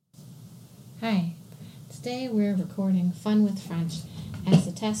Hi, today we're recording Fun with French as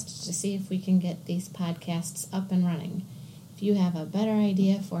a test to see if we can get these podcasts up and running. If you have a better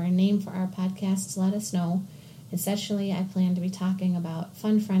idea for a name for our podcasts, let us know. Essentially, I plan to be talking about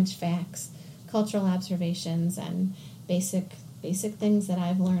fun French facts, cultural observations, and basic things that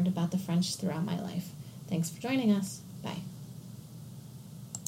I've learned about the French throughout my life. Thanks for joining us. Bye.